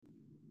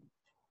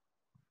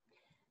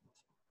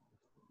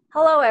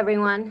Hello,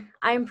 everyone.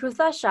 I am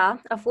Prutha Shah,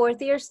 a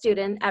fourth-year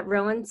student at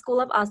Rowan School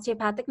of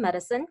Osteopathic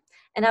Medicine,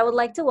 and I would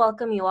like to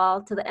welcome you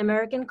all to the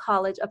American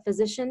College of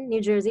Physicians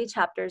New Jersey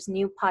chapter's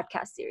new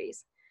podcast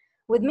series.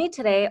 With me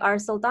today are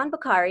Sultan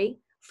Bukhari,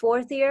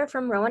 fourth year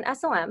from Rowan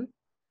SOM.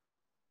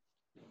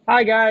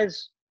 Hi,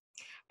 guys.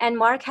 And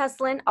Mark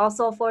Heslin,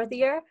 also a fourth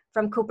year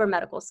from Cooper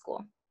Medical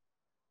School.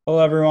 Hello,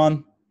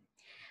 everyone.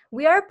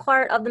 We are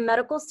part of the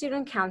Medical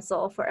Student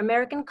Council for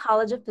American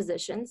College of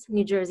Physicians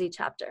New Jersey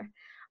chapter.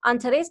 On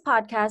today's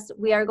podcast,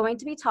 we are going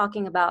to be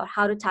talking about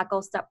how to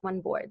tackle Step 1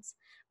 boards.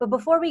 But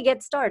before we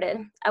get started,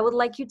 I would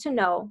like you to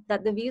know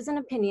that the views and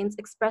opinions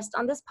expressed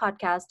on this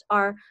podcast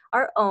are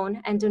our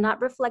own and do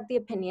not reflect the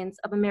opinions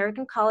of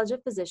American College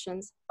of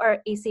Physicians or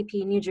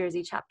ACP New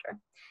Jersey chapter.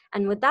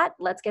 And with that,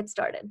 let's get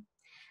started.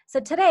 So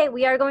today,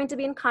 we are going to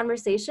be in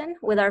conversation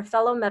with our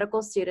fellow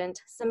medical student,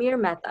 Samir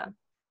Mehta,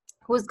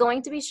 who is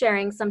going to be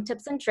sharing some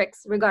tips and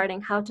tricks regarding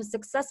how to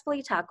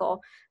successfully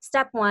tackle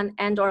Step 1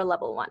 and/or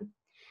Level 1.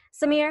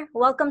 Samir,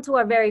 welcome to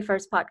our very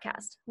first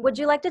podcast. Would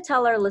you like to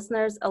tell our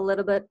listeners a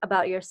little bit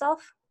about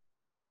yourself?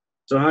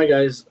 So hi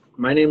guys,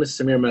 my name is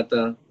Samir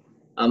Mehta.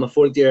 I'm a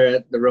fourth year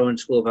at the Rowan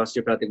School of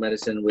Osteopathic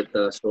Medicine with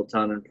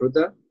Sultan and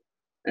Prutha,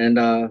 and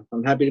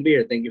I'm happy to be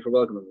here. Thank you for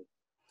welcoming me.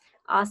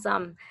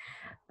 Awesome.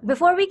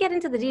 Before we get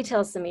into the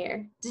details,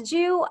 Samir, did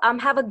you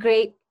have a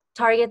great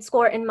target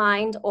score in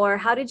mind, or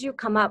how did you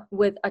come up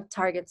with a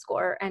target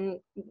score?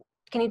 And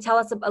can you tell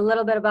us a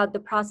little bit about the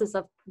process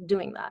of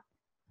doing that?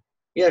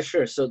 Yeah,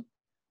 sure. So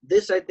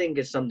this, I think,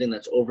 is something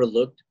that's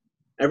overlooked.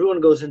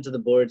 Everyone goes into the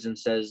boards and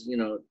says,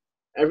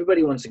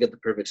 everybody wants to get the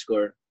perfect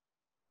score.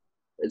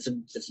 It's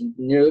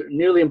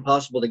nearly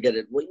impossible to get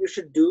it. What you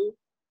should do,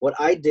 what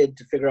I did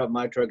to figure out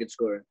my target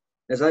score,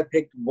 is I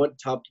picked what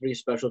top 3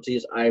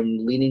 specialties I'm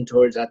leaning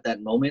towards at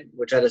that moment,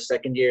 which at a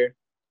second year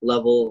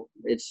level,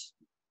 it's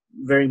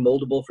very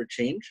moldable for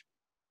change.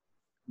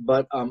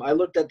 But I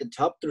looked at the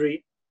top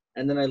 3,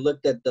 and then I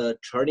looked at the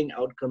charting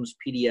outcomes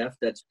PDF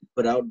that's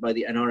put out by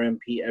the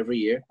NRMP every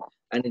year,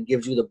 and it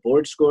gives you the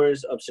board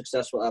scores of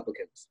successful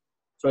applicants.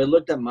 So I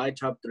looked at my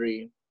top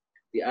 3,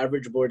 the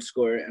average board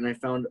score, and I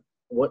found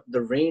what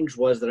the range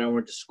was that I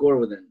wanted to score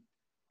within.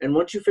 And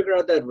once you figure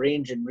out that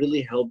range, it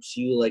really helps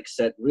you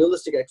set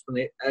realistic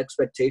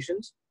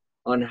expectations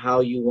on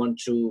how you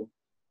want to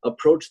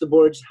approach the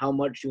boards, how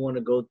much you want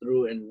to go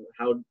through, and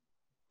how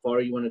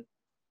far you want to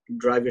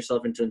drive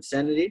yourself into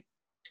insanity.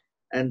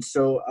 And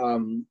so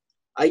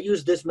I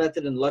used this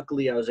method, and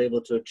luckily I was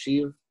able to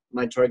achieve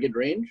my target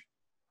range,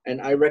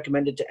 and I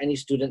recommend it to any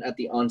student at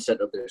the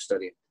onset of their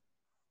study.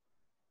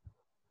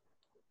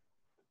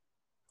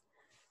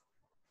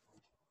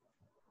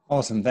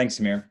 Awesome. Thanks,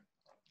 Samir.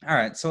 All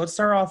right, so let's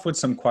start off with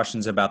some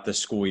questions about the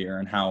school year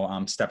and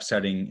how step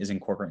setting is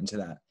incorporated into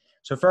that.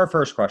 So for our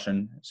first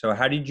question, so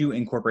how did you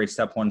incorporate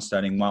Step 1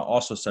 studying while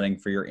also studying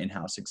for your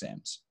in-house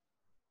exams?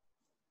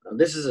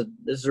 This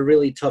is a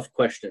really tough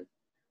question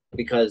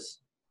because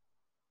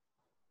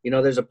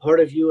there's a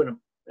part of you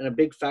and a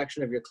big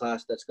faction of your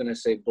class that's going to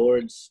say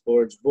boards,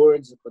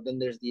 but then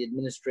there's the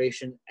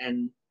administration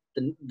and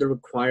the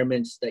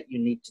requirements that you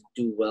need to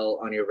do well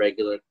on your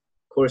regular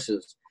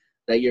courses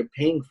that you're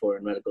paying for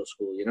in medical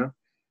school,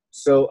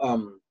 So,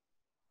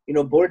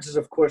 boards is,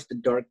 of course, the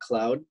dark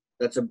cloud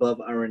that's above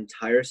our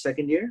entire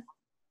second year.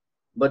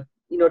 But,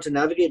 to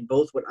navigate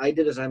both, what I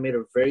did is I made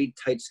a very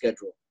tight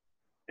schedule,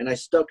 and I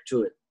stuck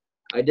to it.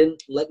 I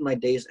didn't let my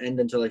days end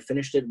until I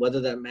finished it, whether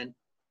that meant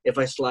if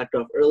I slacked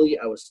off early,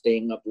 I was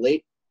staying up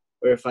late,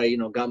 or if I,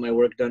 got my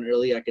work done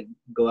early, I could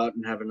go out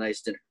and have a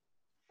nice dinner.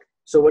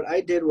 So what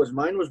I did was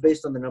mine was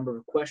based on the number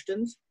of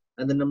questions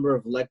and the number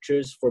of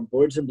lectures for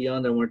boards and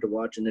beyond I wanted to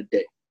watch in a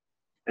day.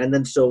 And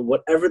then so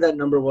whatever that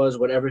number was,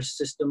 whatever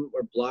system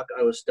or block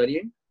I was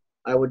studying,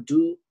 I would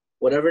do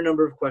whatever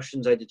number of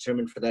questions I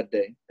determined for that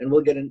day. And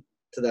we'll get into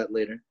that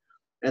later.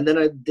 And then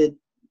I did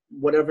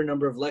whatever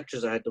number of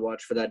lectures I had to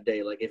watch for that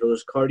day. Like if it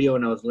was cardio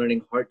and I was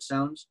learning heart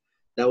sounds,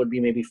 that would be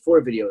maybe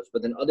 4 videos.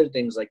 But then other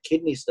things like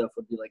kidney stuff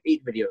would be like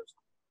 8 videos.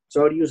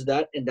 So I would use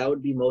that, and that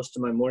would be most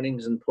of my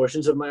mornings and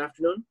portions of my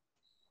afternoon.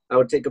 I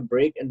would take a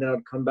break, and then I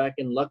would come back.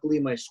 And luckily,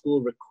 my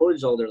school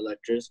records all their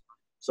lectures.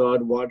 So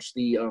I'd watch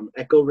the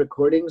echo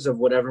recordings of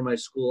whatever my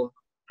school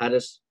had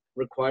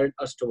required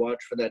us to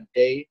watch for that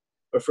day,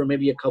 or for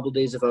maybe a couple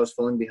days if I was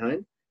falling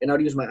behind. And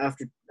I'd use my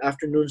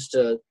afternoons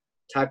to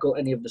tackle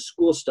any of the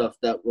school stuff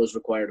that was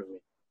required of me.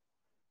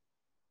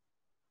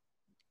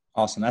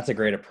 Awesome. That's a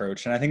great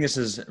approach. And I think this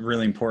is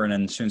really important,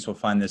 and students will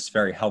find this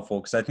very helpful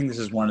because I think this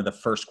is one of the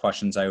first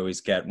questions I always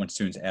get when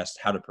students ask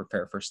how to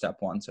prepare for Step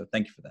 1. So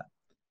thank you for that.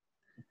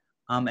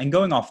 And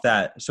going off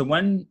that, so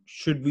when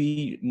should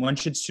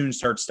students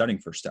start studying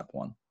for Step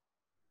 1? All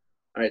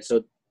right.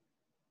 So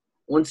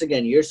once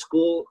again, your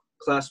school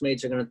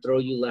classmates are going to throw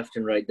you left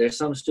and right. There's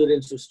some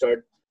students who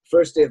start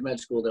first day of med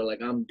school. They're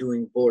like, I'm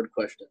doing board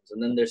questions.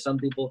 And then there's some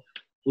people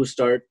who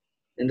start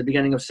in the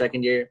beginning of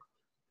second year.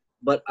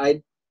 But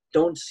I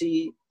don't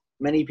see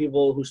many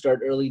people who start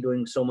early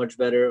doing so much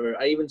better,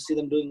 or I even see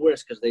them doing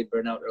worse because they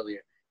burn out earlier.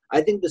 I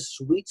think the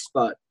sweet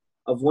spot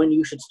of when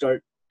you should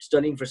start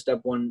studying for Step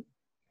 1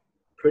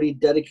 pretty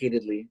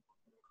dedicatedly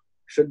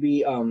should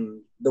be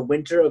the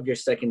winter of your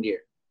second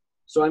year.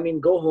 So, I mean,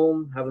 go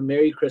home, have a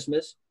Merry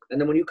Christmas, and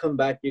then when you come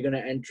back, you're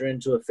going to enter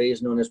into a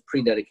phase known as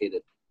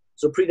pre-dedicated.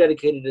 So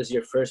pre-dedicated is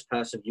your first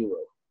pass of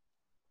UWorld.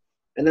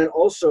 And then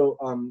also,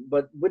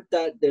 but with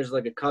that, there's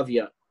like a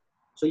caveat.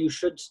 So you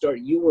should start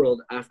UWorld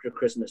after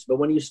Christmas. But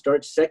when you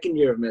start second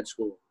year of med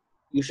school,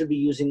 you should be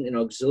using an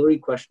auxiliary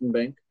question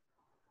bank,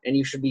 and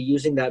you should be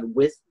using that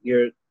with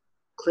your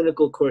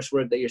clinical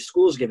coursework that your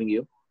school is giving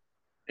you.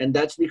 And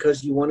that's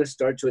because you want to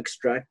start to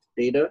extract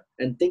data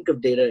and think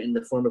of data in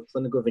the form of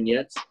clinical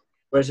vignettes,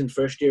 whereas in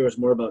first year it was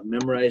more about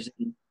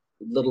memorizing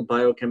little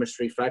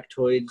biochemistry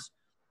factoids.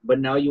 But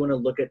now you want to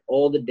look at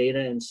all the data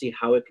and see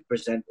how it could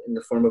present in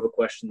the form of a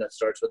question that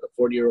starts with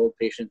a 40-year-old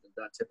patient and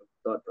that type of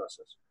thought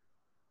process.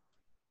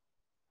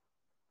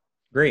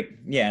 Great.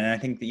 Yeah. And I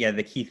think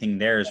the key thing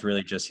there is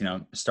really just,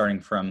 starting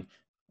from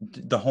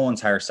the whole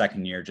entire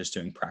second year, just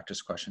doing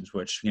practice questions,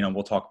 which,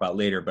 we'll talk about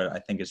later, but I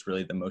think is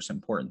really the most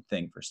important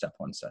thing for step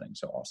one setting.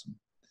 So awesome.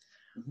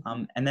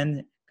 Mm-hmm. And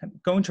then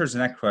going towards the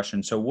next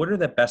question. So what are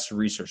the best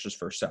resources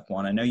for step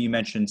one? I know you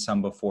mentioned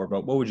some before,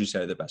 but what would you say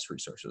are the best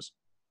resources?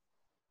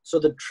 So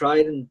the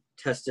tried and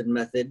tested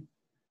method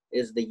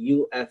is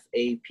the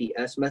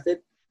UFAPS method,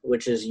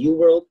 which is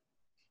UWorld,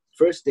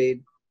 First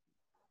Aid,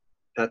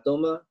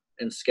 Pathoma,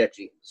 and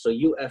Sketchy. So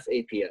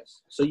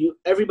UFAPS. So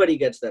everybody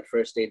gets that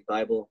First Aid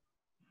Bible.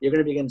 You're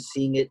going to begin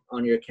seeing it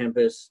on your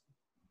campus.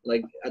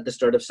 Like at the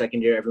start of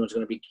second year, everyone's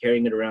going to be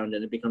carrying it around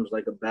and it becomes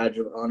like a badge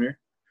of honor.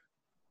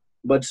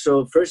 But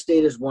so First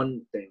Aid is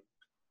one thing.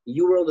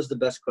 UWorld is the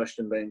best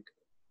question bank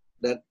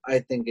that I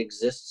think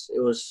exists.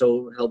 It was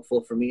so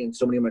helpful for me and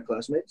so many of my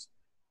classmates.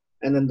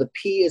 And then the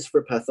P is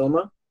for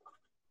Pathoma.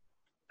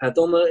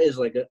 Pathoma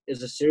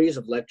is a series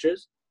of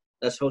lectures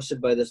that's hosted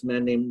by this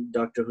man named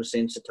Dr.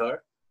 Hussein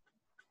Sitar.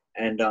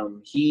 And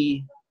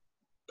he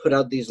put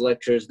out these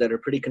lectures that are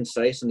pretty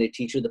concise, and they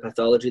teach you the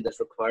pathology that's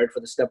required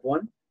for the step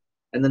one.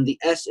 And then the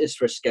S is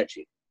for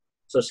Sketchy.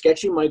 So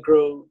Sketchy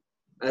Micro,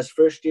 as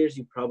first years,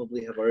 you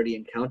probably have already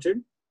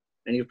encountered,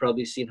 and you've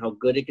probably seen how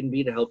good it can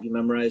be to help you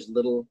memorize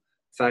little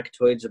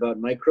factoids about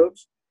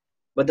microbes.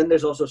 But then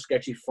there's also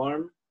Sketchy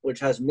Farm, which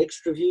has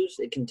mixed reviews.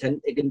 It can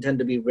tend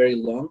to be very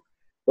long,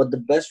 but the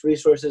best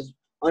resources,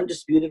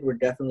 undisputed, were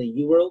definitely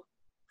UWorld,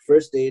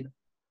 First Aid,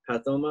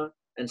 Pathoma,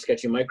 and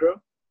Sketchy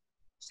Micro.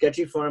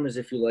 Sketchy Farm is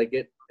if you like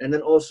it. And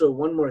then also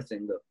one more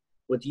thing though,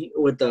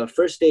 with the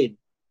First Aid,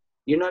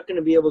 you're not going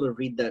to be able to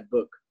read that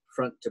book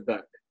front to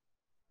back.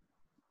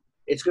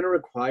 It's going to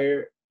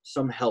require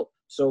some help.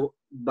 So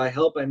by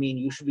help, I mean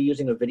you should be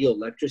using a video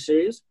lecture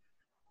series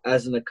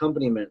as an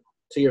accompaniment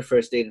to your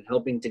First Aid and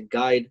helping to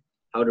guide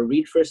how to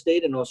read First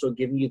Aid and also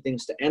giving you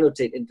things to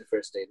annotate into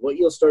First Aid. What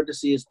you'll start to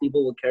see is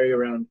people will carry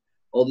around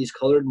all these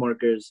colored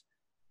markers,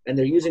 and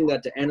they're using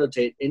that to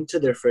annotate into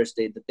their First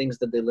Aid the things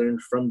that they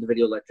learned from the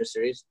video lecture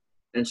series.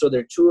 And so there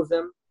are two of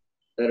them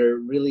that are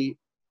really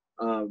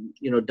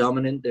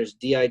dominant. There's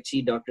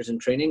DIT, Doctors in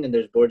Training, and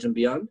there's Boards and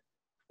Beyond.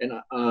 And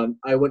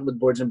I went with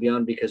Boards and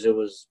Beyond because it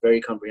was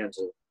very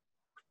comprehensive.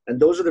 And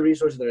those are the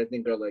resources that I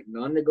think are like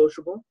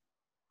non-negotiable.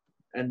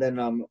 And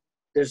then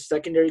there's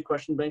secondary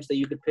question banks that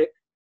you could pick.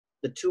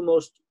 The two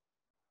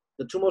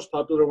most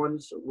popular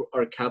ones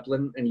are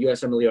Kaplan and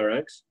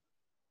USMLE-RX.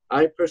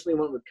 I personally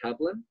went with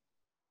Kaplan,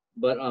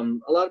 but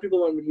a lot of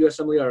people went with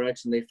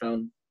USMLE-RX and they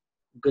found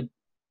good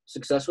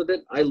success with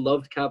it. I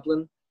loved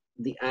Kaplan.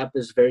 The app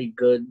is very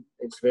good.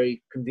 It's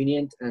very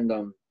convenient, and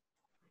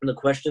the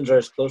questions are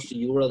as close to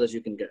UWorld as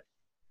you can get.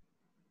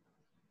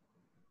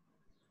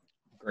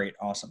 Great.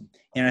 Awesome.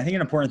 And I think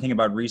an important thing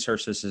about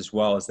resources as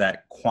well is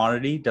that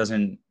quantity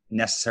doesn't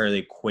necessarily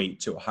equate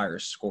to a higher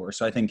score.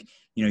 So I think,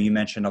 you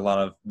mentioned a lot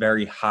of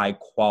very high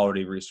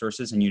quality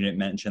resources, and you didn't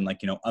mention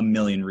a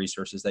million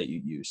resources that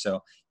you use.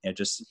 So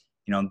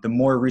the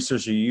more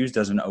resources you use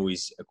doesn't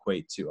always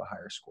equate to a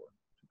higher score.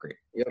 Great.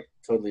 Yep.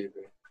 Totally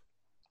agree.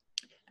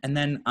 And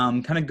then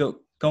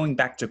going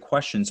back to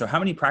questions. So how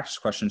many practice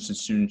questions should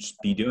students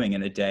be doing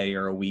in a day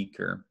or a week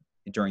or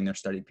during their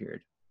study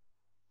period?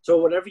 So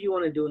whatever you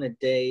want to do in a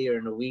day or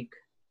in a week,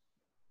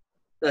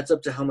 that's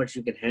up to how much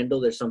you can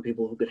handle. There's some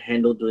people who could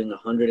handle doing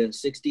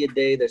 160 a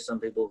day. There's some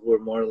people who are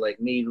more like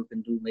me who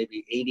can do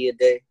maybe 80 a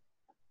day.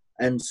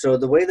 And so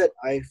the way that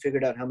I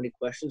figured out how many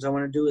questions I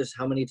want to do is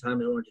how many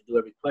times I want to do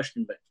every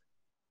question bank.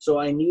 So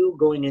I knew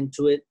going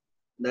into it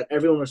that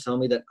everyone was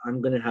telling me that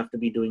I'm going to have to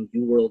be doing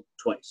UWorld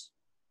twice.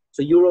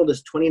 So UWorld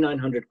is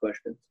 2,900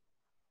 questions.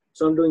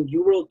 So I'm doing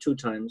UWorld 2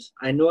 times.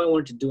 I know I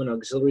wanted to do an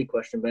auxiliary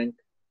question bank.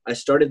 I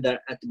started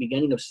that at the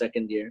beginning of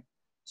second year.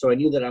 So I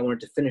knew that I wanted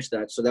to finish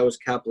that. So that was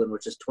Kaplan,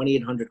 which is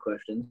 2,800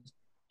 questions.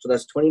 So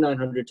that's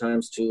 2,900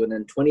 times 2, and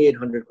then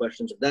 2,800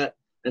 questions of that.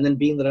 And then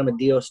being that I'm a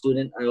DO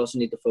student, I also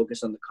need to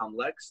focus on the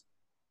ComLex.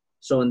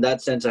 So in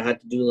that sense, I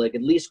had to do at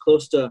least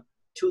close to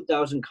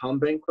 2,000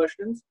 ComBank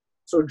questions.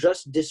 So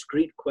just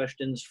discrete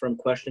questions from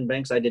question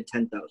banks, I did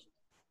 10,000.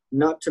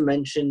 Not to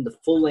mention the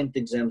full-length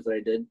exams that I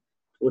did,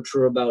 which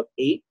were about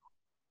 8.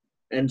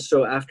 And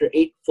so after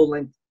 8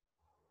 full-length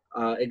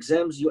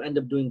exams, you end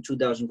up doing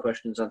 2,000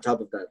 questions on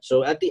top of that.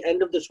 So at the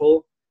end of this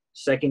whole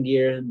second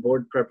year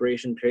board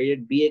preparation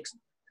period,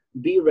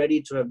 be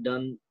ready to have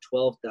done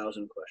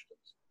 12,000 questions.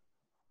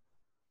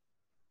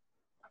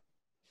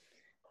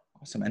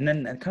 Awesome. And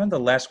then kind of the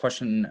last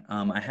question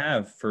I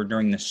have for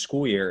during the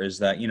school year is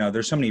that,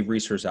 there's so many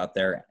resources out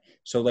there.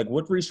 So like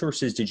what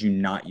resources did you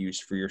not use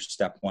for your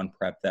step one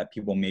prep that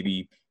people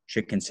maybe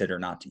should consider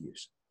not to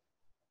use?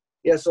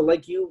 Yeah. So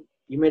like you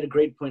made a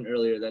great point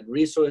earlier that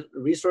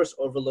resource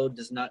overload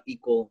does not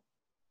equal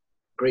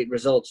great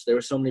results. There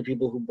were so many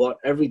people who bought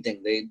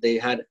everything.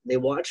 They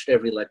watched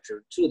every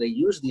lecture too. They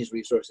used these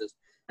resources.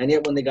 And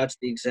yet when they got to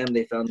the exam,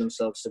 they found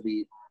themselves to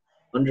be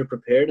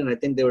underprepared. And I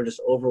think they were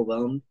just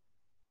overwhelmed.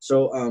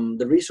 So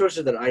the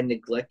resources that I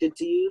neglected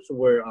to use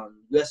were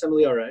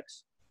USMLE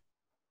RX.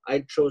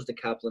 I chose the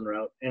Kaplan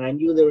route, and I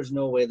knew there was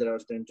no way that I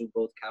was going to do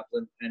both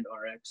Kaplan and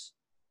RX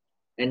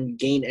and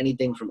gain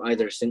anything from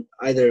either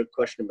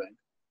question bank.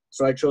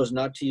 So I chose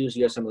not to use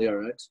USMLE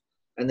RX.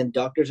 And then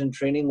Doctors in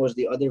Training was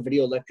the other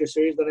video lecture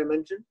series that I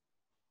mentioned.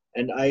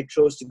 And I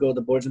chose to go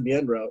the Boards and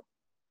Beyond route.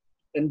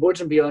 And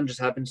Boards and Beyond just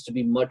happens to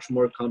be much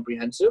more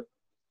comprehensive.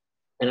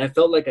 And I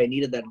felt like I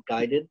needed that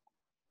guided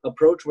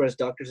approach, whereas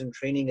Doctors in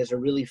Training is a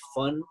really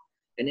fun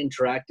and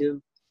interactive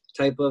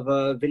type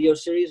of video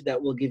series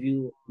that will give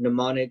you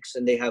mnemonics,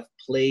 and they have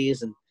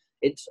plays, and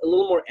it's a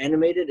little more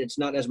animated. It's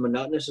not as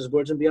monotonous as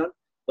Boards and Beyond,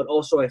 but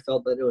also I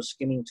felt that it was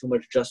skimming too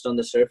much just on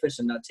the surface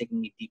and not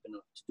taking me deep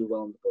enough to do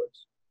well on the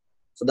boards.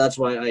 So that's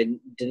why I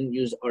didn't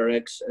use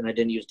RX and I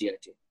didn't use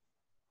DIT.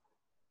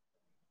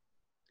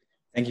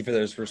 Thank you for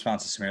those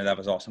responses, Samir. That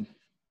was awesome.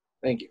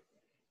 Thank you.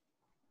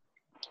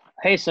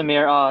 Hey,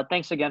 Samir,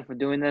 thanks again for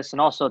doing this.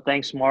 And also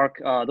thanks, Mark.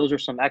 Those are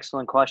some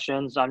excellent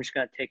questions. I'm just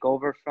going to take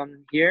over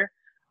from here.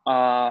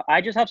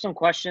 I just have some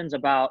questions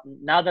about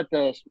now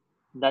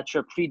that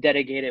your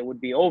pre-dedicated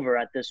would be over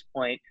at this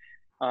point,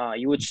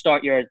 you would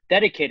start your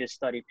dedicated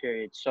study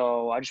period.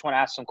 So I just want to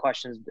ask some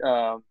questions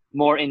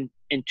more in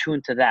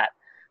tune to that.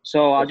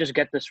 So I'll just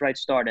get this right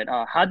started.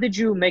 How did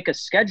you make a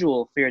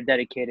schedule for your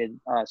dedicated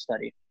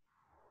study?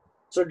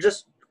 So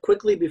just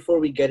quickly before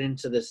we get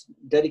into this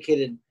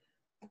dedicated,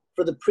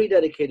 for the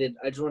pre-dedicated,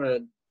 I just want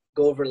to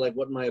go over like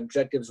what my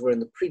objectives were in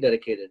the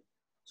pre-dedicated.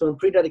 So in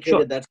pre-dedicated,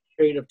 Sure. That's a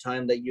period of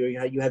time that you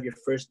have your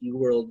first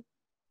UWorld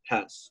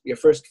pass, your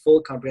first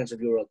full comprehensive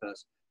UWorld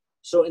pass.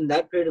 So in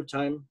that period of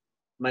time,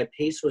 my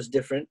pace was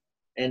different.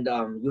 And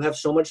you have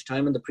so much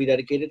time in the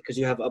pre-dedicated because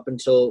you have up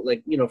until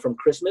from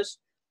Christmas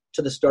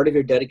to the start of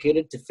your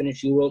dedicated to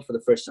finish UWorld for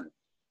the first time.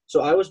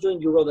 So I was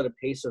doing UWorld at a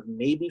pace of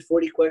maybe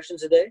 40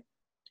 questions a day.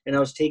 And I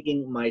was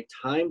taking my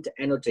time to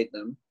annotate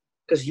them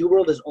because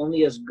UWorld is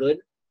only as good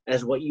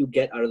as what you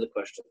get out of the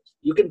questions.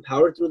 You can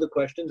power through the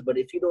questions, but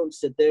if you don't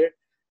sit there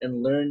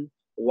and learn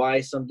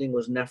why something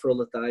was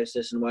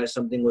nephrolithiasis and why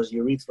something was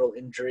urethral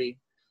injury,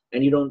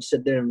 and you don't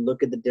sit there and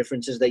look at the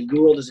differences that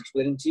UWorld is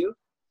explaining to you,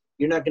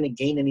 you're not going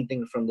to gain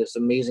anything from this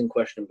amazing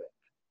question bank.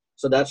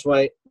 So that's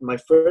why my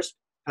first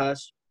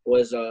pass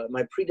was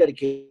my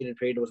pre-dedicated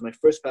period was my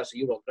first pass at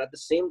UWorld. But at the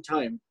same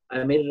time,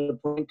 I made it a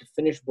point to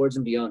finish Boards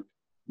and Beyond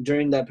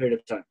during that period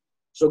of time.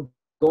 So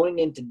going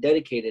into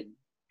dedicated,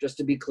 just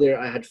to be clear,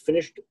 I had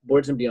finished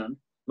Boards and Beyond.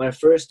 My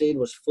first aid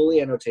was fully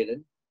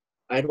annotated.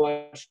 I had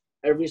watched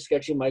every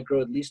Sketchy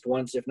Micro at least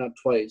once, if not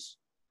twice.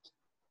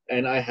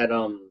 And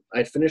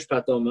I'd finished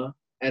Pathoma,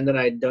 and then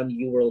I'd done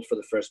UWorld for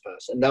the first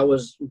pass. And that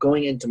was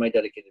going into my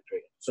dedicated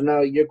period. So now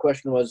your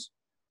question was,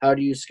 how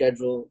do you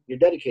schedule your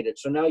dedicated?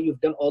 So now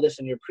you've done all this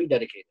in your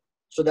pre-dedicated.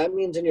 So that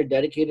means in your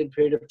dedicated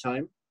period of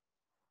time,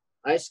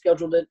 I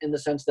scheduled it in the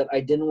sense that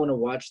I didn't want to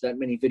watch that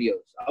many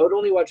videos. I would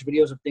only watch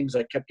videos of things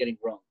I kept getting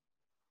wrong.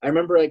 I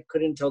remember I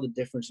couldn't tell the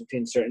difference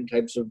between certain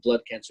types of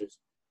blood cancers.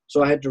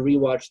 So I had to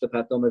rewatch the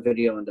Pathoma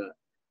video on that.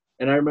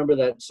 And I remember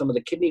that some of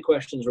the kidney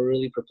questions were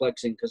really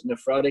perplexing because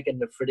nephrotic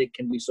and nephritic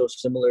can be so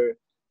similar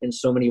in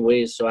so many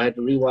ways. So I had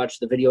to rewatch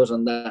the videos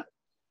on that.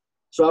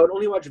 So I would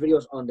only watch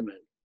videos on demand.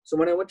 So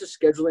when I went to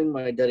scheduling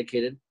my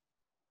dedicated,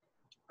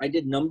 I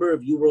did number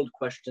of UWorld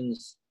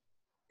questions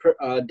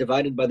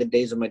divided by the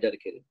days of my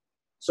dedicated.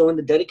 So in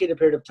the dedicated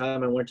period of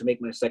time, I wanted to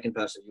make my second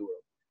pass at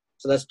UWorld.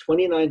 So that's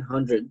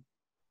 2,900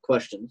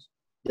 questions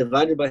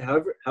divided by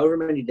however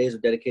many days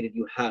of dedicated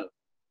you have.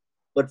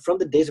 But from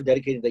the days of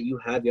dedicated that you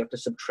have to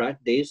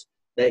subtract days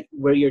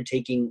where you're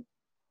taking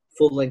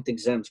full-length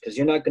exams because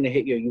you're not going to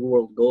hit your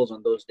UWorld goals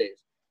on those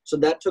days. So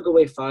that took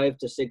away 5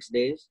 to 6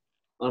 days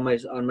on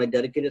my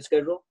dedicated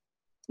schedule.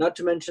 Not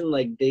to mention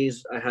like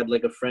days I had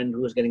like a friend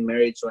who was getting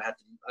married, so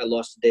I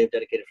lost a day of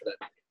dedicated for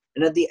that.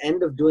 And at the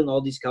end of doing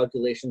all these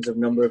calculations of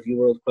number of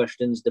UWorld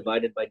questions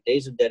divided by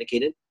days of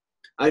dedicated,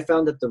 I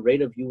found that the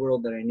rate of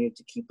UWorld that I needed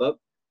to keep up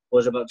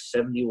was about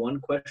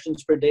 71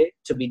 questions per day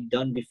to be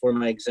done before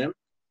my exam,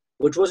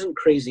 which wasn't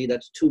crazy.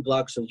 That's 2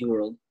 blocks of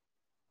UWorld.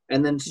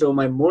 And then so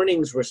my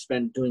mornings were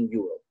spent doing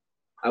UWorld.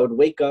 I would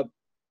wake up,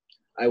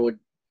 I would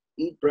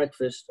eat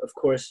breakfast. Of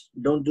course,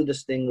 don't do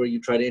this thing where you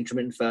try to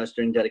intermittent fast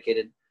during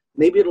dedicated.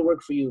 Maybe it'll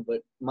work for you,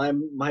 but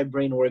my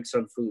brain works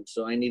on food,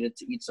 so I needed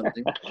to eat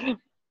something.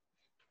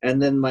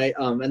 And then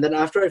and then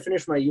after I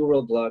finished my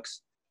UWorld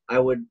blocks, I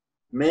would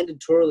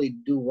mandatorily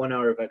do 1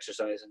 hour of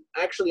exercise. And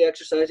actually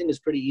exercising is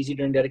pretty easy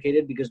during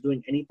dedicated because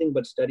doing anything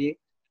but studying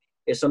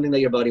is something that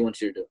your body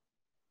wants you to do.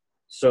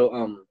 So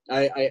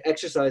I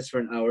exercised for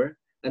an hour,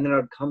 and then I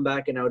would come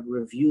back and I would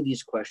review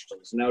these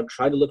questions, and I would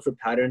try to look for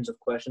patterns of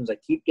questions I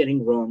keep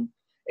getting wrong.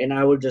 And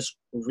I would just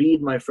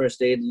read my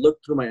first aid, look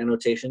through my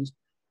annotations,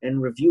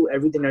 and review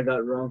everything I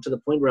got wrong to the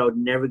point where I would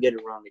never get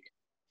it wrong again.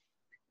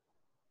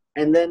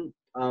 And then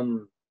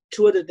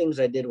 2 other things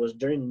I did was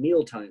during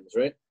meal times,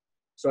 right?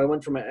 So I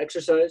went for my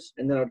exercise,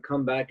 and then I would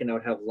come back and I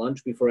would have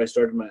lunch before I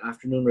started my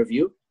afternoon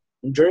review.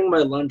 And during my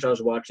lunch, I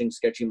was watching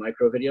Sketchy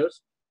Micro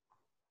videos,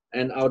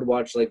 and I would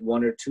watch like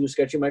 1 or 2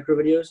 Sketchy Micro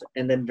videos.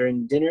 And then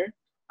during dinner,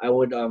 I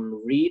would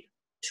read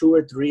 2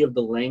 or 3 of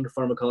the Lang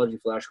pharmacology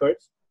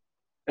flashcards.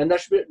 And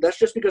that's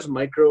just because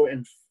micro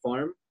and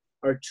pharm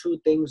are 2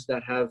 things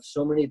that have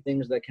so many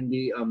things that can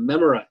be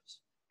memorized.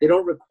 They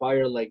don't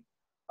require like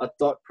a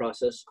thought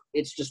process.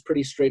 It's just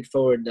pretty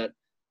straightforward that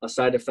a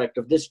side effect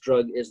of this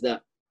drug is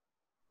that,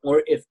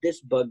 or if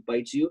this bug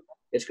bites you,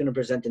 it's going to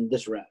present in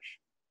this rash.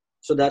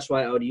 So that's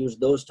why I would use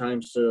those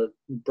times to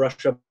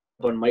brush up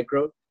on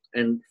micro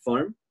and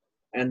pharm.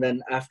 And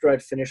then after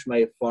I'd finished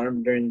my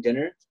pharm during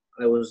dinner,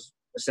 I was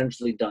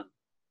essentially done.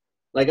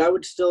 Like I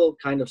would still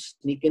kind of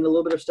sneak in a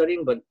little bit of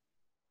studying, but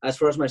as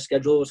far as my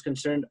schedule was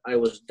concerned, I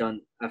was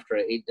done after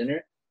I ate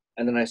dinner,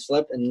 and then I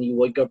slept, and then you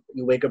wake up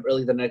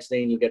early the next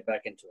day and you get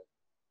back into it.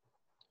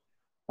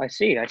 I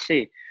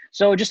see.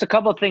 So just a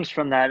couple of things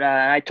from that.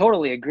 I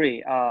totally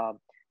agree.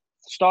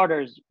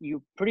 Starters,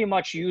 you pretty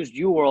much used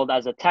UWorld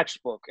as a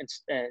textbook,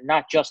 and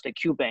not just a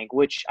QBank,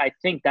 which I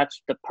think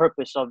that's the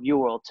purpose of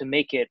UWorld, to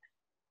make it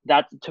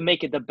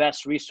the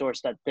best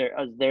resource that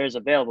there is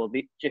available.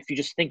 If you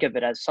just think of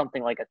it as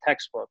something like a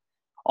textbook.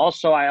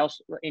 Also, I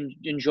also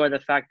enjoy the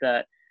fact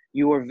that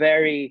you were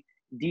very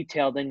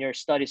detailed in your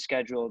study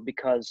schedule,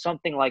 because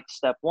something like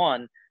step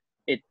 1,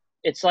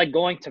 it's like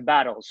going to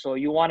battle. So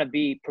you want to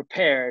be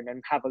prepared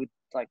and have a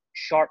like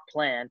sharp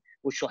plan,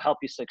 which will help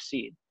you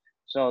succeed.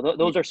 So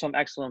those are some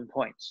excellent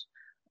points.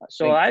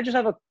 So I just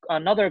have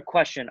another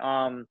question.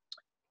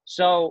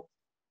 So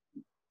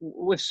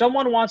if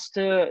someone wants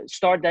to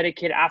start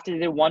dedicated after they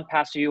did 1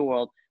 pass to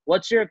UWorld,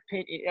 what's your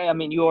opinion? I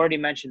mean, you already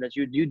mentioned that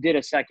you did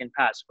a second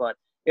pass, but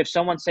if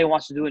someone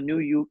wants to do a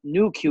new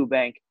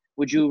QBank,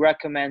 would you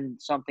recommend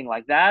something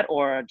like that,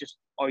 or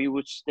you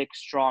would stick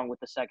strong with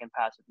the second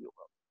pass of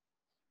UWorld?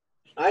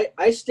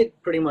 I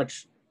stick pretty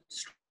much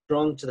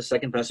strong to the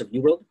second pass of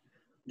UWorld.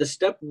 The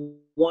step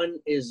 1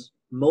 is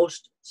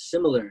most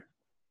similar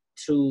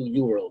to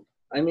UWorld.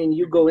 I mean,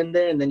 you go in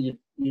there and then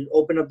you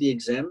open up the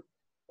exam,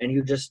 and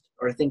you just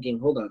are thinking,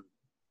 hold on,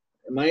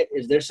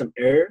 is there some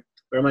error,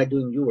 or am I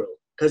doing UWorld?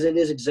 Because it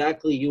is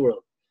exactly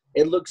UWorld.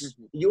 It looks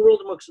UWorld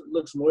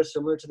looks more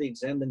similar to the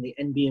exam than the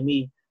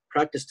NBME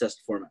practice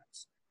test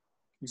formats.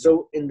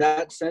 So in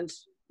that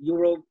sense,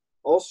 UWorld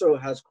also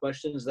has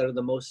questions that are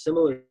the most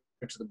similar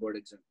to the board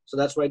exam. So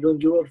that's why doing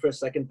UWorld for a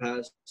second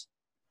pass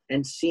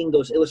and seeing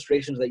those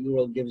illustrations that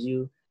UWorld gives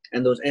you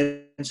and those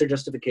answer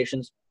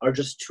justifications are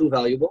just too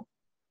valuable.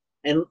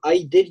 And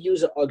I did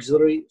use an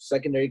auxiliary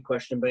secondary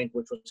question bank,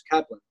 which was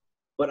Kaplan,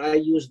 but I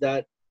used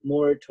that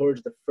more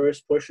towards the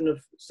first portion of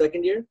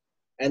second year,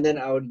 and then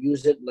I would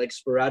use it like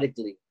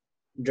sporadically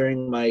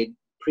during my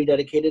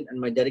pre-dedicated and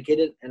my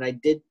dedicated, and I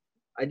did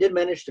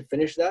manage to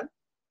finish that.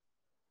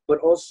 But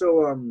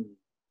also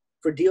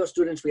for DO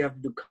students, we have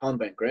to do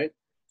ComBank, right?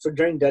 So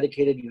during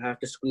dedicated, you have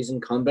to squeeze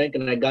in ComBank,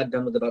 and I got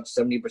done with about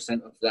 70%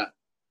 of that.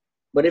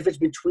 But if it's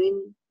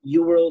between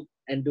UWorld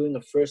and doing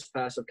a first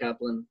pass of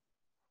Kaplan,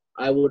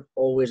 I would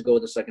always go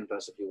with the second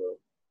pass of UWorld.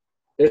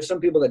 There's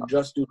some people that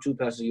just do 2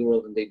 passes of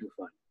UWorld and they do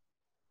fine.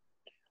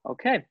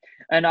 Okay.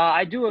 And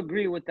I do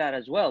agree with that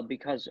as well,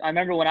 because I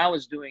remember when I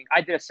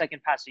did a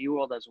second pass of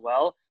UWorld as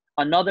well.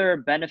 Another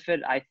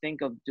benefit, I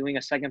think, of doing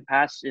a second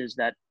pass is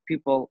that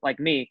people like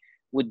me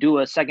would do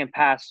a second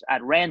pass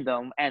at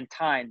random and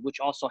timed, which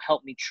also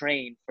helped me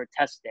train for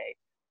test day.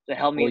 So it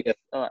helped me,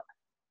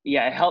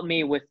 it helped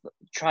me with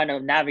trying to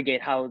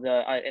navigate how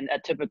a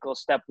typical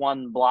step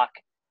 1 block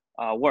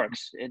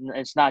works.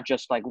 It's not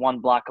just like 1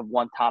 block of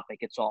 1 topic;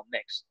 it's all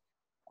mixed.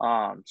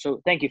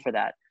 So thank you for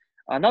that.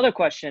 Another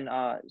question,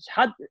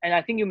 and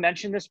I think you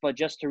mentioned this, but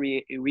just to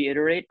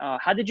reiterate,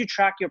 how did you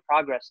track your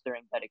progress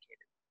during dedicated?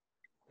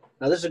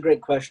 Now, this is a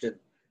great question.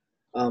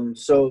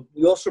 So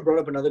you also brought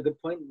up another good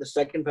point. The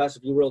second pass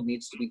of UWorld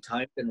needs to be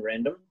timed and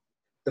random.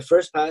 The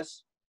first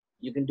pass,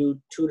 you can do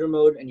tutor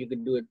mode and you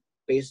can do it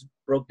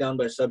broke down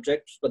by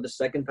subjects, but the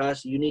second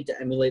pass, you need to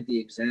emulate the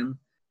exam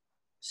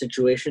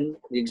situation,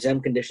 the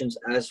exam conditions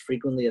as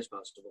frequently as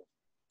possible.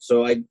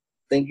 So I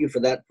thank you for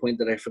that point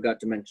that I forgot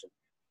to mention.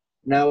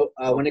 Now,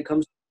 when it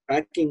comes to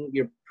tracking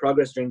your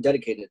progress during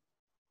dedicated,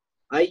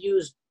 I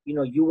used,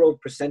 UWorld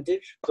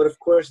percentage, but of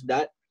course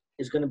that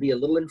is going to be a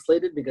little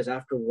inflated because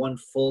after 1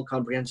 full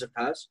comprehensive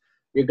pass,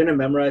 you're going to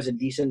memorize a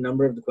decent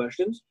number of the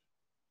questions,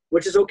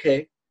 which is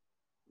okay.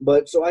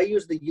 But so I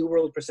use the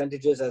UWorld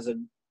percentages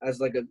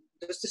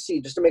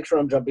just to make sure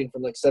I'm jumping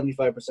from like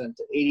 75%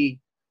 to 80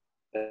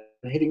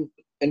 and hitting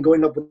and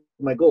going up with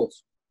my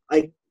goals.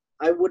 I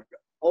would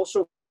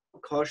also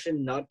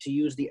caution not to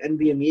use the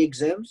NBME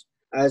exams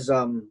as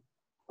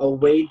a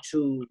way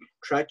to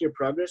track your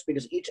progress,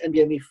 because each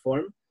NBME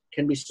form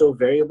can be so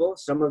variable.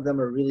 Some of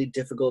them are really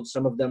difficult.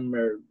 Some of them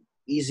are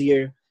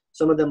easier.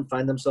 Some of them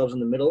find themselves in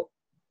the middle.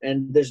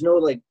 And there's no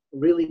like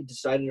really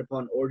decided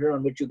upon order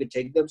on which you could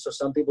take them. So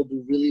some people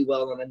do really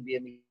well on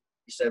NBME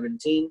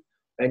 17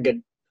 and get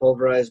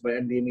pulverized by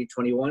NBME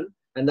 21.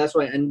 And that's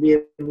why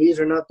NBMEs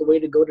are not the way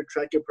to go to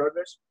track your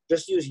progress.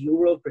 Just use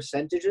UWorld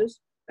percentages,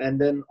 and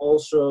then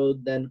also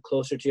then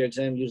closer to your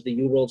exam, use the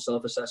UWorld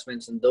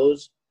self-assessments. And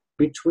those,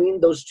 between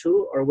those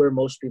two, are where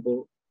most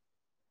people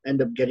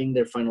end up getting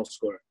their final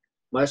score.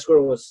 My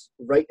score was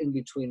right in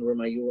between where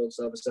my UWorld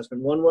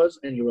self-assessment 1 was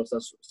and UWorld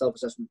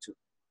self-assessment 2.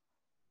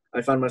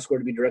 I found my score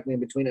to be directly in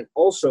between. And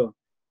also,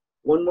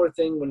 one more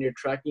thing, when you're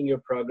tracking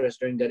your progress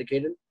during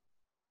dedicated,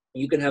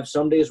 you can have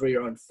some days where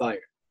you're on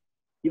fire.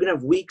 You can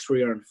have weeks where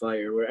you're on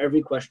fire, where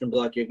every question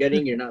block you're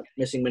getting, you're not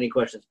missing many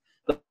questions.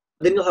 But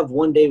then you'll have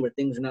one day where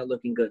things are not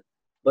looking good.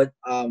 But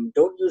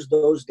don't use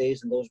those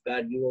days and those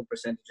bad UWorld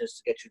percentages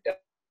to get you down,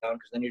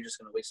 because then you're just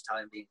going to waste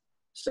time being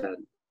sad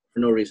for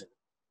no reason.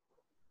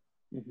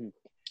 Mm-hmm.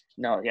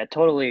 No, yeah,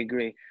 totally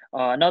agree.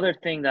 Another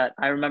thing that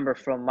I remember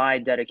from my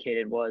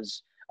dedicated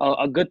was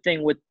a good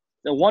thing with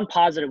the one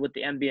positive with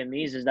the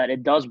NBMEs is that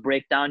it does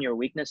break down your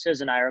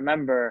weaknesses. And I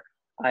remember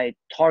I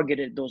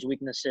targeted those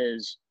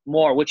weaknesses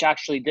more, which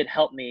actually did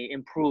help me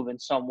improve in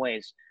some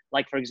ways.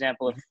 Like, for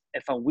example,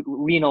 if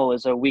renal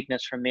is a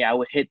weakness for me, I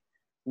would hit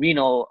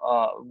renal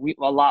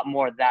a lot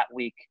more that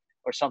week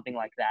or something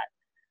like that.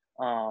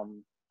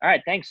 All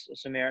right, thanks,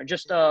 Samir.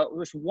 Just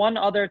there's one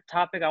other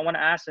topic I want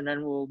to ask, and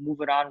then we'll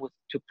move it on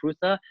to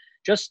Prutha.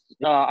 Just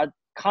a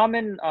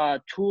common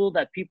tool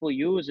that people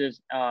use is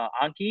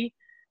Anki.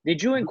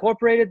 Did you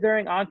incorporate it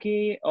during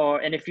Anki,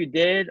 and if you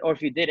did, or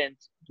if you didn't,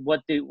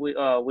 what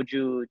would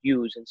you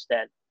use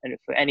instead? And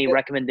for any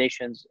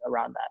recommendations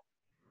around that?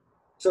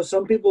 So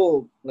some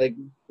people like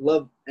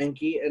love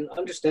Anki, and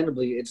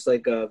understandably, it's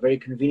like a very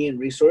convenient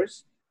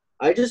resource.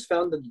 I just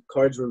found that the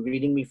cards were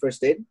reading me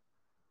first aid,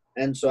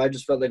 and so I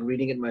just felt like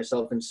reading it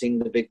myself and seeing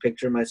the big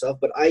picture myself.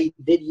 But I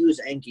did use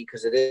Anki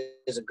because it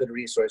is a good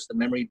resource. The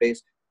memory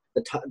based,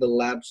 the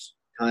lapse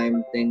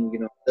time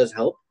thing, does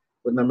help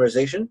with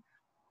memorization.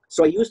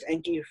 So I used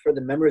Anki for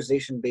the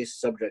memorization-based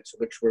subjects,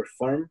 which were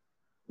Pharm,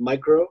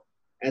 Micro,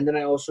 and then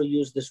I also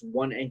used this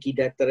one Anki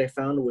deck that I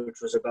found,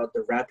 which was about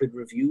the rapid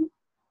review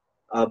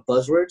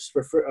buzzwords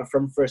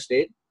from first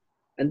aid.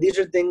 And these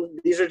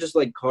are just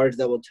like cards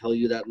that will tell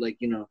you that, like,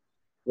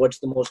 what's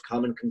the most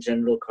common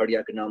congenital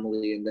cardiac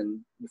anomaly, and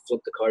then you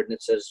flip the card and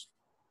it says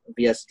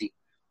VSD.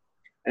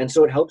 And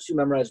so it helps you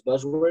memorize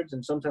buzzwords,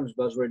 and sometimes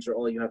buzzwords are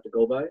all you have to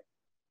go by.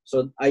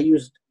 So I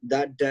used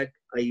that deck,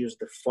 I used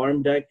the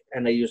Pharm deck,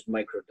 and I used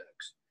Micro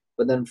decks.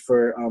 But then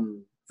for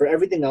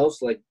everything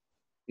else, like,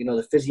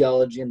 the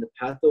physiology and the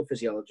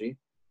pathophysiology,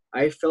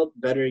 I felt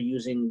better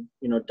using,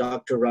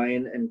 Dr.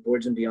 Ryan and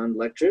Boards and Beyond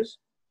lectures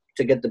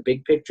to get the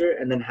big picture,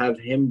 and then have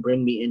him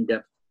bring me in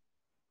depth.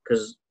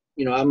 Because,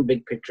 I'm a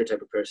big picture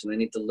type of person. I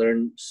need to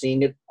learn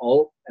seeing it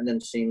all and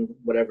then seeing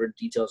whatever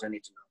details I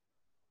need to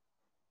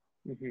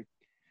know. Mm-hmm.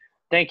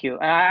 Thank you.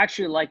 And I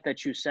actually like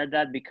that you said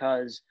that,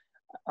 because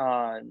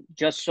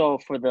just so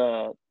for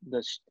the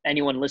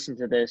anyone listening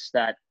to this,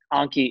 that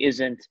Anki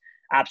isn't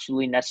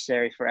absolutely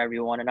necessary for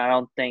everyone, and I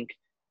don't think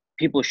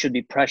people should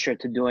be pressured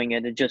to doing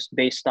it. It's just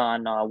based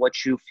on what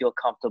you feel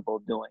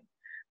comfortable doing.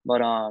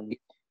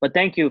 But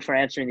thank you for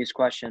answering these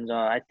questions.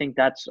 I think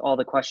that's all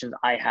the questions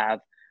I have.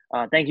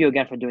 Thank you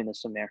again for doing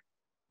this, Samir.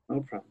 No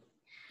problem.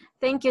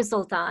 Thank you,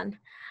 Sultan.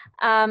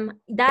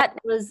 That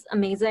was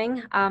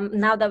amazing.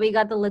 Now that we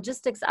got the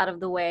logistics out of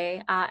the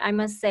way, I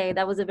must say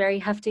that was a very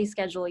hefty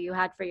schedule you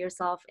had for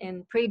yourself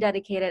in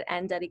pre-dedicated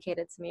and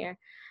dedicated, Samir.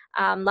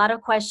 A lot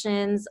of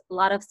questions, a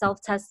lot of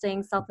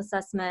self-testing,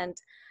 self-assessment.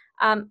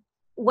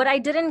 What I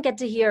didn't get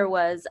to hear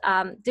was,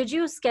 did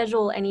you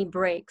schedule any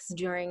breaks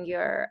during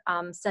your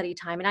study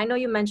time? And I know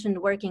you mentioned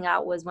working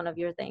out was one of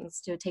your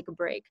things to take a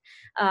break,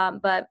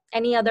 but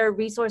any other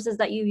resources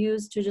that you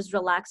use to just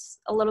relax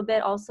a little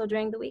bit also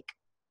during the week?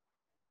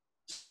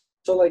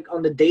 So like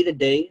on the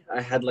day-to-day,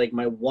 I had like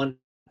my 1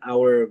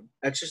 hour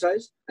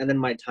exercise, and then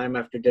my time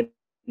after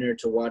dinner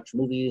to watch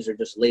movies or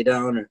just lay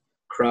down or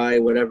cry,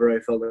 whatever I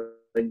felt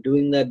like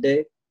doing that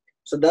day.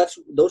 So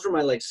those were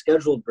my like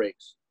scheduled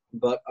breaks.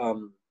 But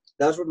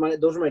those were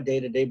my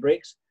day-to-day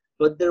breaks.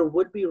 But there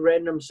would be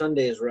random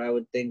Sundays where I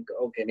would think,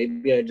 okay,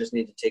 maybe I just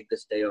need to take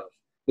this day off,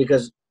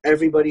 because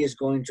everybody is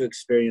going to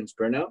experience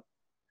burnout.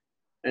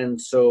 And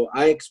so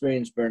I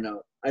experienced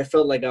burnout. I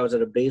felt like I was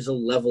at a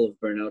basal level of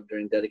burnout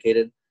during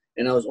dedicated,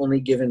 and I was only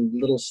given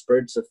little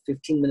spurts of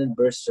 15-minute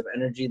bursts of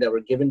energy that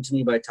were given to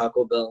me by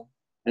Taco Bell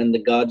and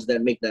the gods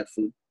that make that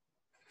food.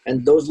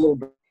 And those little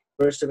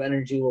bursts of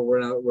energy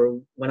were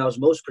when I was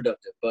most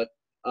productive. But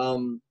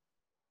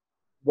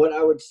what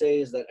I would say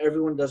is that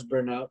everyone does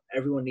burnout.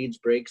 Everyone needs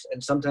breaks.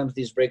 And sometimes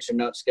these breaks are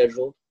not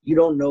scheduled. You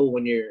don't know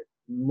when your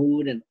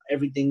mood and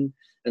everything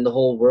and the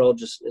whole world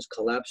just is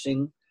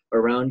collapsing,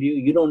 around you.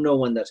 You don't know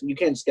when you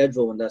can't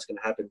schedule when that's going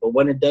to happen. But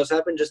when it does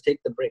happen, just take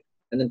the break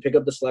and then pick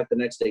up the slack the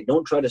next day.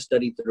 Don't try to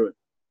study through it.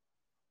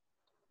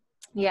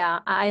 Yeah,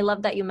 I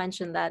love that you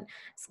mentioned that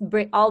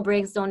all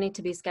breaks don't need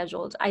to be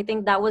scheduled. I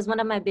think that was one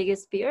of my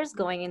biggest fears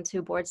going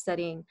into board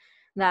studying,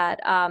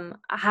 that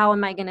how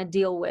am I going to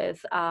deal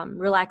with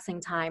relaxing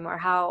time, or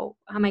how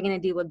am I going to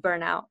deal with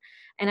burnout?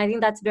 And I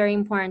think that's very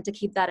important to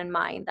keep that in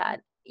mind,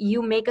 that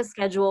you make a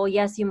schedule.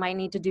 Yes, you might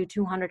need to do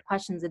 200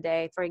 questions a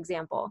day, for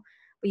example,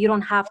 but you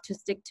don't have to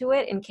stick to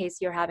it in case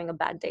you're having a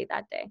bad day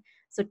that day.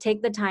 So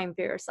take the time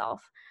for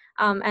yourself.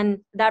 And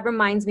that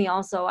reminds me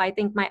also, I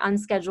think my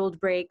unscheduled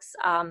breaks,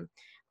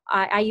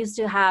 I used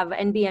to have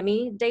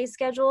NBME days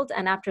scheduled,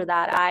 and after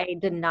that, I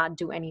did not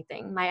do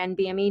anything. My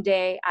NBME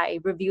day, I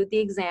reviewed the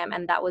exam,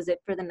 and that was it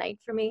for the night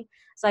for me.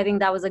 So I think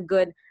that was a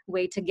good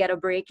way to get a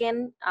break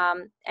in,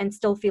 and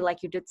still feel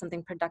like you did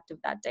something productive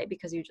that day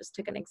because you just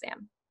took an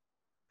exam.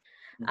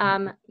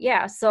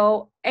 Yeah.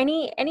 So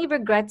any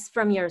regrets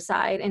from your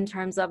side in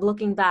terms of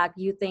looking back,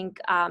 you think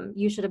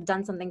you should have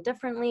done something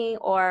differently,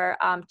 or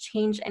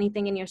change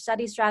anything in your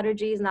study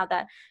strategies now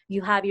that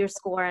you have your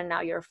score and now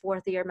you're a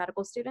fourth year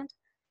medical student?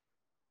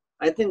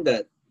 I think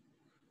that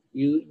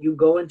you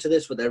go into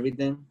this with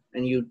everything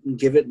and you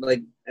give it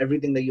like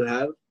everything that you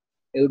have.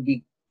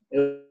 It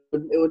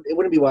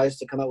wouldn't be wise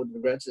to come out with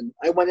regrets. And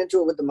I went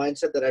into it with the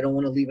mindset that I don't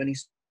want to leave any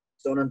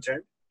stone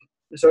unturned.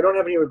 So I don't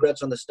have any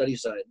regrets on the study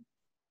side.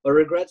 But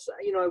regrets,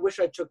 I wish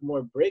I took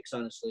more breaks,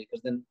 honestly,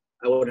 because then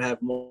I would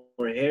have more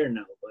hair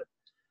now. But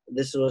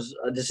this was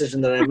a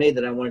decision that I made,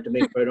 that I wanted to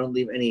make sure I don't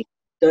leave any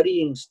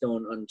studying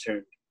stone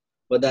unturned.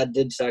 But that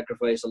did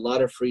sacrifice a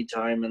lot of free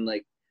time, and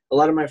like a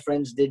lot of my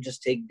friends did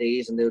just take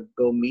days and they would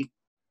go meet.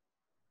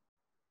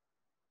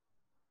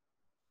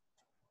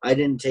 I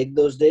didn't take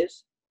those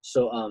days.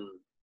 So,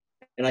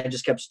 and I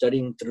just kept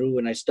studying through,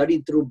 and I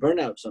studied through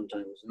burnout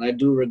sometimes. And I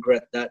do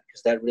regret that,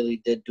 because that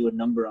really did do a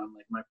number on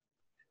like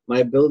my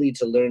ability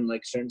to learn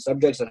like certain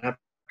subjects. I have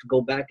to go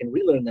back and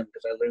relearn them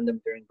because I learned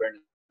them during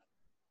burnout.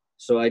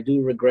 So I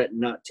do regret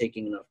not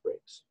taking enough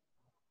breaks.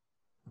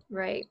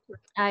 Right.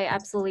 I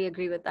absolutely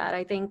agree with that.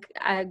 I think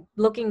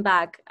looking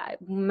back,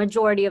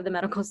 majority of the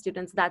medical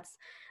students, that's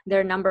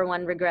their number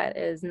one regret,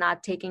 is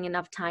not taking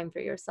enough time for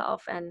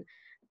yourself and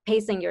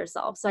pacing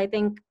yourself. So I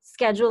think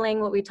scheduling,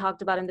 what we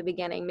talked about in the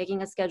beginning,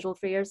 making a schedule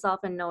for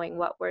yourself and knowing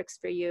what works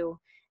for you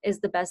is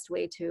the best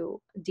way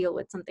to deal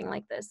with something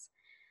like this.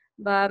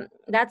 But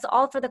that's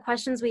all for the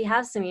questions we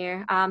have,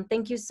 Samir.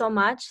 Thank you so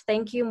much.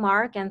 Thank you,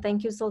 Mark, and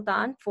thank you,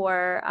 Sultan,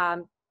 for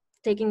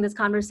taking this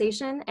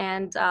conversation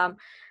and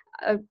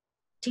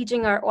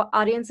teaching our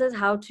audiences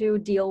how to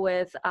deal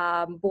with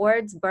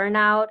boards,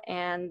 burnout,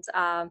 and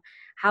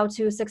how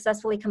to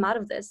successfully come out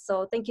of this.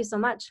 So thank you so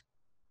much.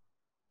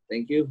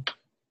 Thank you.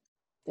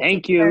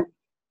 Thank you.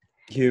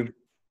 Thank you.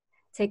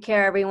 Take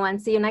care, everyone.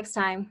 See you next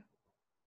time.